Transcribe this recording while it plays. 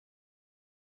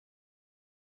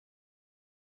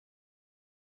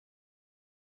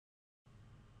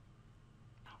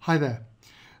Hi there.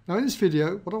 Now in this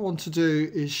video what I want to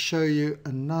do is show you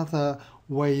another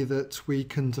way that we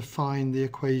can define the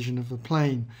equation of a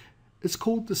plane. It's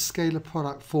called the scalar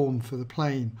product form for the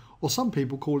plane, or some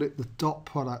people call it the dot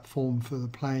product form for the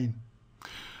plane.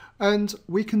 And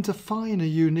we can define a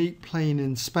unique plane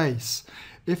in space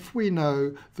if we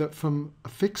know that from a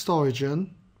fixed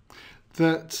origin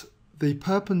that the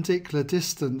perpendicular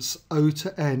distance O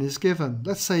to n is given.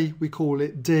 Let's say we call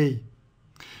it d.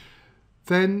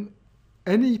 Then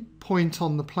any point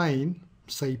on the plane,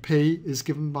 say P, is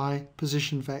given by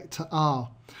position vector r.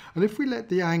 And if we let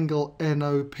the angle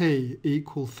NOP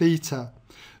equal theta,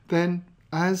 then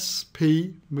as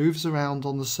P moves around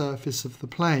on the surface of the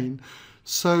plane,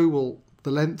 so will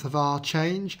the length of r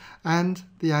change and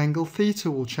the angle theta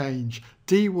will change.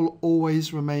 D will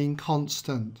always remain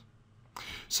constant.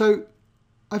 So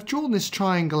I've drawn this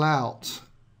triangle out,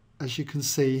 as you can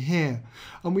see here,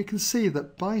 and we can see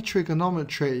that by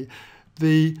trigonometry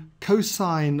the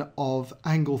cosine of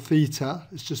angle theta,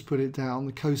 let's just put it down,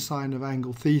 the cosine of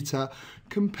angle theta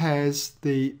compares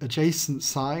the adjacent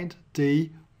side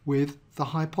d with the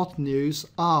hypotenuse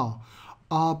r,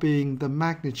 r being the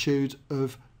magnitude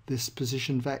of this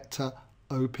position vector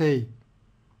OP.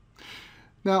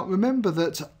 Now remember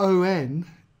that ON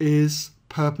is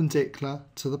perpendicular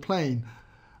to the plane,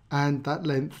 and that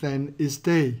length then is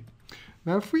d.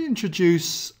 Now if we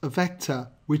introduce a vector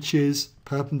which is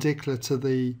perpendicular to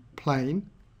the plane,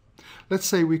 let's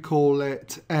say we call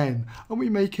it n, and we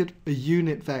make it a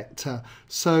unit vector.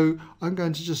 So I'm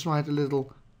going to just write a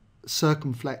little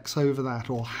circumflex over that,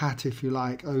 or hat if you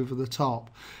like, over the top.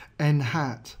 N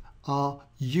hat, our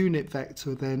unit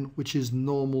vector then, which is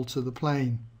normal to the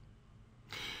plane.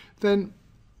 Then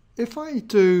if I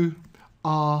do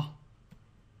r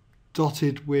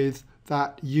dotted with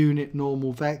that unit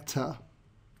normal vector,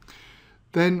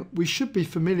 then we should be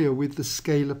familiar with the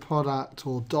scalar product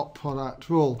or dot product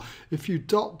rule. If you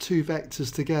dot two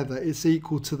vectors together, it's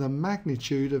equal to the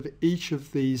magnitude of each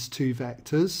of these two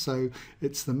vectors. So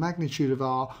it's the magnitude of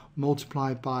r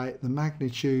multiplied by the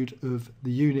magnitude of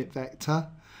the unit vector.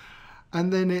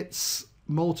 And then it's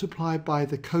multiplied by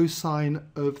the cosine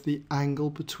of the angle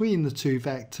between the two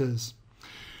vectors.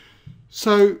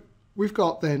 So we've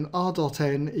got then r dot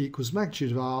n equals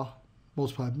magnitude of r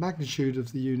multiplied magnitude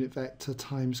of the unit vector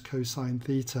times cosine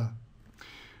theta.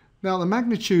 Now the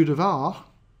magnitude of r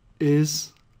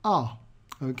is r,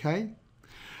 okay?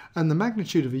 And the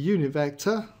magnitude of a unit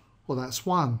vector, well, that's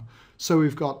 1. So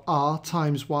we've got r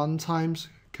times 1 times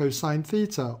cosine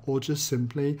theta, or just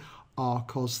simply r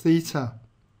cos theta.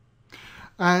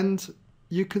 And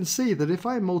you can see that if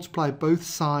I multiply both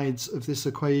sides of this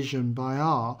equation by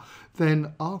r,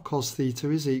 then r cos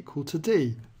theta is equal to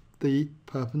d, the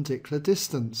perpendicular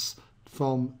distance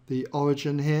from the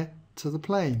origin here to the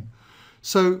plane.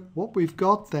 So what we've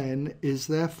got then is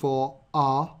therefore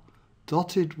r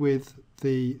dotted with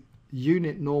the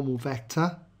unit normal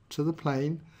vector to the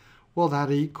plane, well, that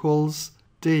equals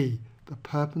d, the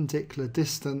perpendicular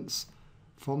distance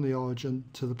from the origin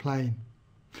to the plane.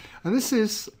 And this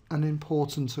is an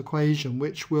important equation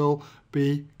which we'll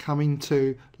be coming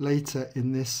to later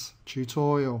in this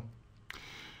tutorial.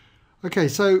 Okay,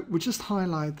 so we'll just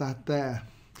highlight that there.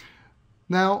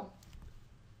 Now,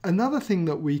 another thing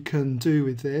that we can do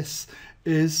with this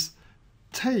is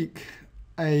take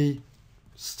a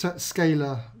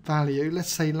scalar value,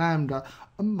 let's say lambda,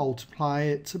 and multiply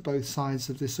it to both sides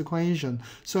of this equation.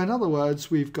 So in other words,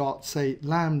 we've got, say,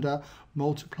 lambda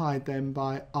multiplied then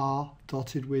by r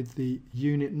dotted with the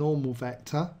unit normal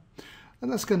vector,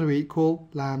 and that's going to equal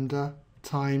lambda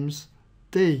times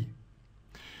d.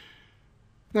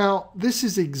 Now this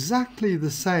is exactly the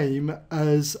same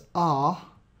as r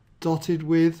dotted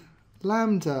with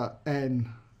lambda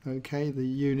n, okay, the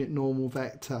unit normal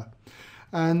vector,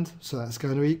 and so that's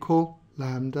going to equal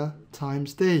lambda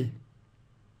times d.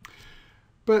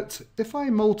 But if I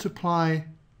multiply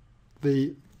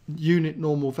the unit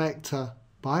normal vector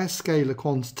by a scalar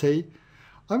quantity,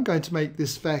 I'm going to make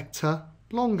this vector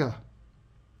longer,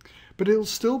 but it'll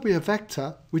still be a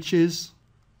vector which is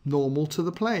normal to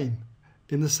the plane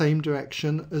in the same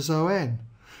direction as ON.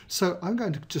 So I'm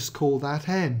going to just call that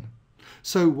n.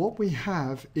 So what we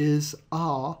have is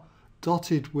r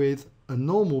dotted with a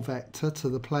normal vector to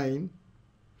the plane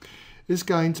is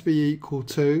going to be equal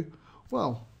to,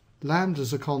 well,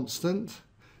 lambda's a constant,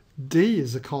 d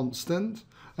is a constant,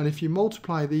 and if you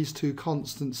multiply these two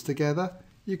constants together,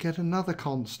 you get another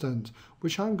constant,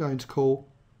 which I'm going to call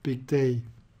big D.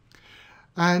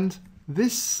 And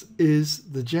this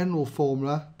is the general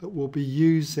formula that we'll be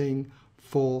using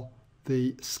for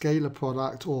the scalar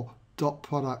product or dot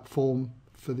product form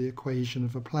for the equation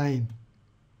of a plane.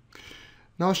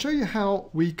 Now I'll show you how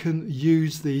we can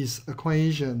use these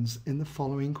equations in the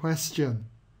following question.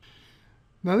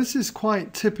 Now this is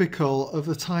quite typical of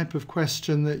the type of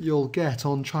question that you'll get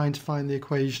on trying to find the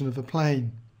equation of a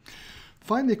plane.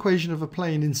 Find the equation of a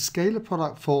plane in scalar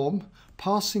product form,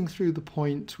 passing through the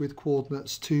point with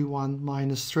coordinates 2, 1,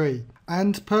 minus 3,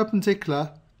 and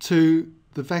perpendicular to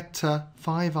the vector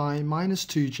 5i minus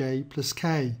 2j plus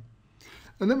k.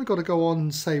 And then we've got to go on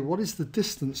and say, what is the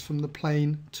distance from the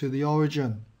plane to the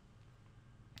origin?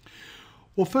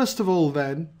 Well, first of all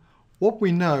then, what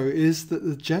we know is that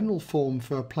the general form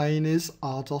for a plane is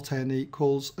r dot n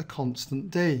equals a constant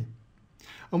d.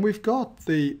 And we've got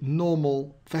the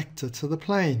normal vector to the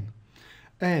plane.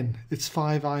 N, it's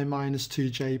 5i minus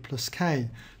 2j plus k.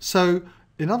 So,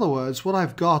 in other words, what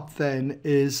I've got then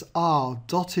is r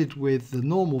dotted with the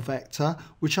normal vector,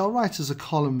 which I'll write as a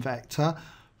column vector,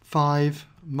 5,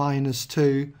 minus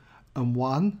 2 and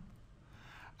 1.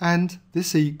 And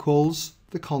this equals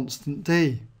the constant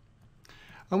d.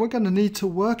 And we're going to need to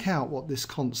work out what this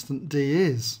constant d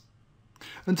is.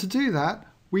 And to do that,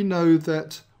 we know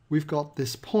that we've got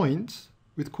this point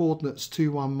with coordinates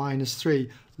 2, 1, minus 3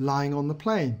 lying on the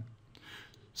plane.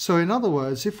 So in other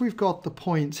words, if we've got the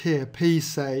point here, P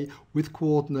say, with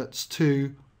coordinates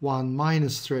 2, 1,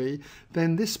 minus 3,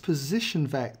 then this position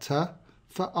vector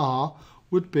for r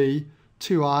would be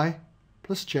 2i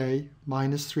plus j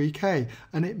minus 3k.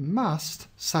 And it must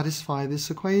satisfy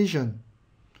this equation.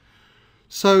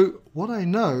 So what I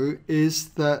know is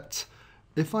that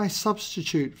if I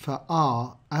substitute for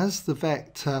r as the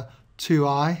vector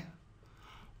 2i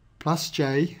plus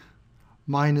j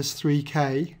minus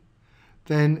 3k,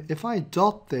 then if I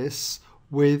dot this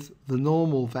with the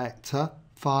normal vector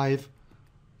 5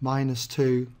 minus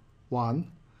 2,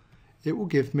 1, it will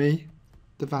give me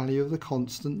the value of the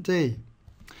constant d.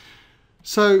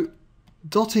 So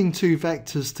dotting two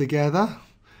vectors together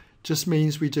just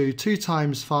means we do 2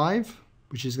 times 5,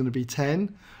 which is going to be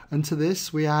 10, and to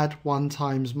this we add 1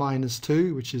 times minus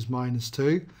 2, which is minus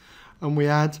 2, and we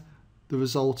add the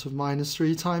result of minus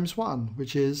 3 times 1,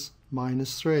 which is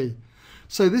minus 3.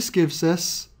 So this gives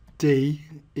us d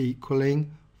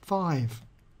equaling 5.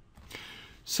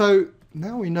 So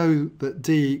now we know that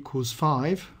d equals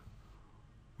 5,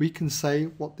 we can say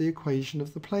what the equation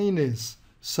of the plane is.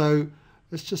 So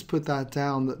let's just put that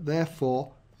down, that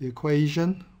therefore the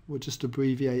equation, we'll just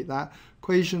abbreviate that,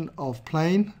 equation of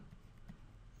plane,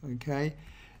 okay,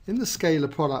 in the scalar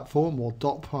product form or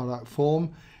dot product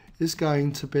form is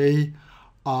going to be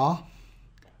r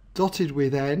dotted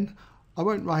with n. I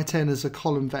won't write n as a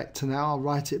column vector now, I'll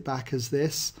write it back as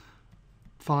this,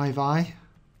 5i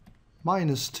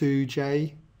minus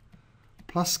 2j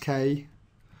plus k,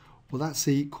 well that's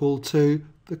equal to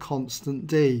the constant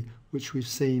d, which we've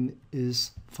seen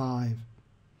is 5.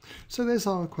 So there's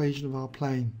our equation of our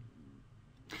plane.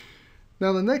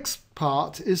 Now the next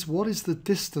part is, what is the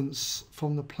distance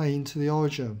from the plane to the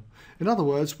origin? In other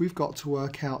words, we've got to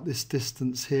work out this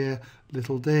distance here,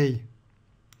 little d.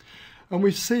 And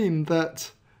we've seen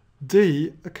that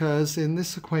d occurs in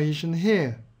this equation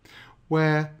here,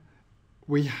 where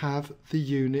we have the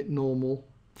unit normal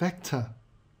vector.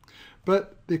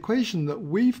 But the equation that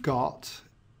we've got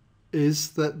is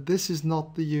that this is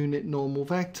not the unit normal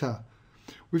vector.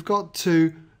 We've got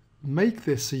to make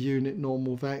this a unit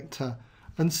normal vector,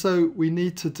 and so we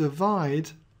need to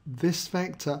divide this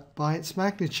vector by its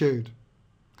magnitude.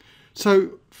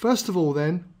 So first of all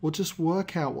then, we'll just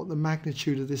work out what the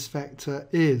magnitude of this vector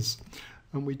is,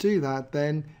 and we do that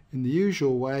then in the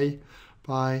usual way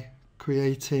by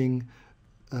creating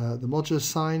the modulus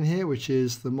sign here, which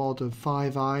is the mod of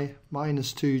 5i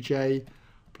minus 2j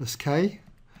plus k,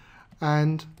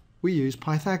 and we use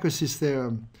Pythagoras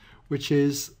Theorem, which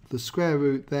is the square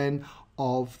root then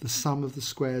of the sum of the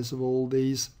squares of all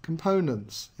these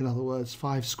components. In other words,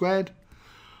 5 squared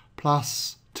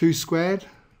plus 2 squared,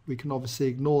 we can obviously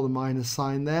ignore the minus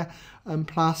sign there, and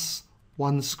plus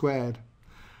 1 squared.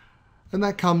 And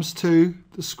that comes to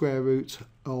the square root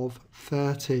of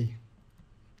 30.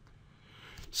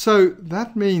 So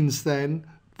that means then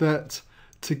that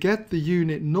to get the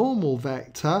unit normal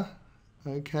vector,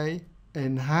 okay,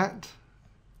 n hat,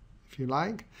 if you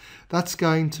like, that's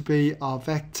going to be our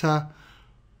vector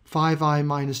 5i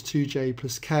minus 2j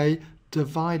plus k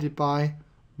divided by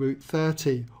root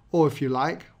 30, or if you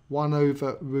like, 1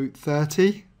 over root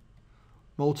 30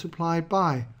 multiplied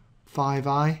by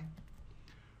 5i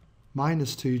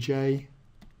minus 2j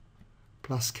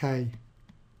plus k.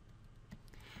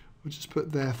 We'll just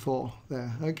put therefore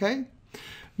there, okay?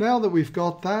 Now that we've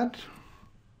got that,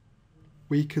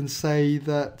 we can say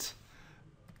that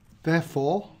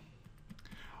therefore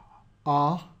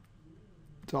r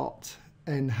dot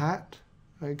n hat,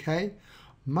 okay,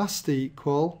 must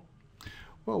equal,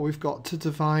 well, we've got to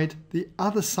divide the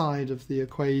other side of the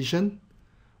equation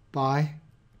by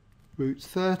root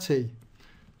 30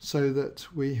 so that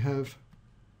we have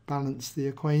balanced the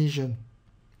equation.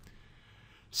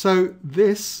 So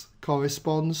this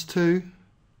corresponds to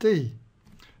d.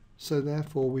 So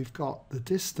therefore we've got the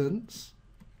distance,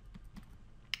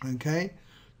 okay,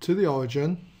 to the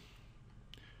origin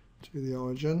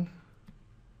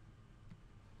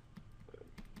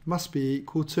must be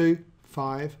equal to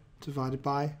 5 divided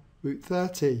by root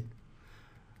 30.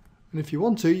 And if you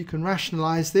want to, you can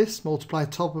rationalise this, multiply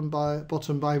top and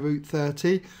bottom by root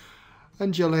 30,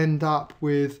 and you'll end up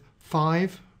with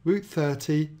 5 root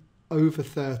 30 over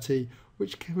 30,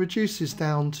 which reduces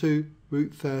down to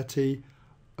root 30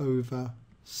 over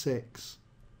 6.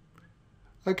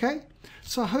 Okay,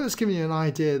 so I hope it's given you an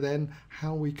idea then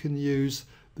how we can use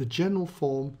the general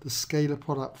form, the scalar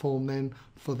product form then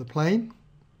for the plane.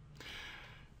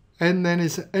 N then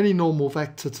is any normal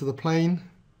vector to the plane,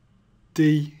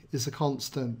 d is a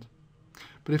constant.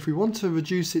 But if we want to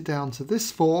reduce it down to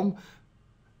this form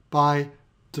by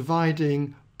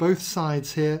dividing both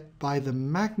sides here by the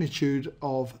magnitude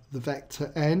of the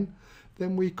vector n,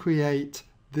 then we create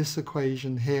this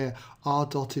equation here, r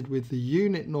dotted with the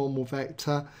unit normal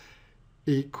vector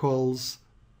equals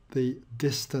the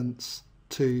distance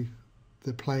to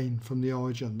the plane from the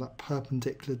origin, that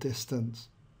perpendicular distance.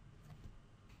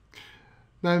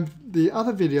 Now in the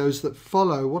other videos that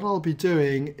follow, what I'll be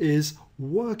doing is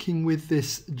working with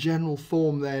this general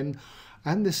form then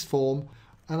and this form,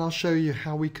 and I'll show you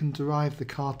how we can derive the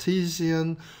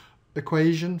Cartesian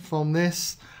equation from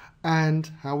this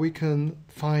and how we can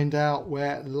find out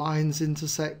where lines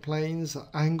intersect planes,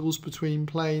 angles between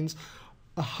planes,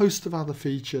 a host of other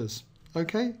features.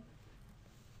 Okay?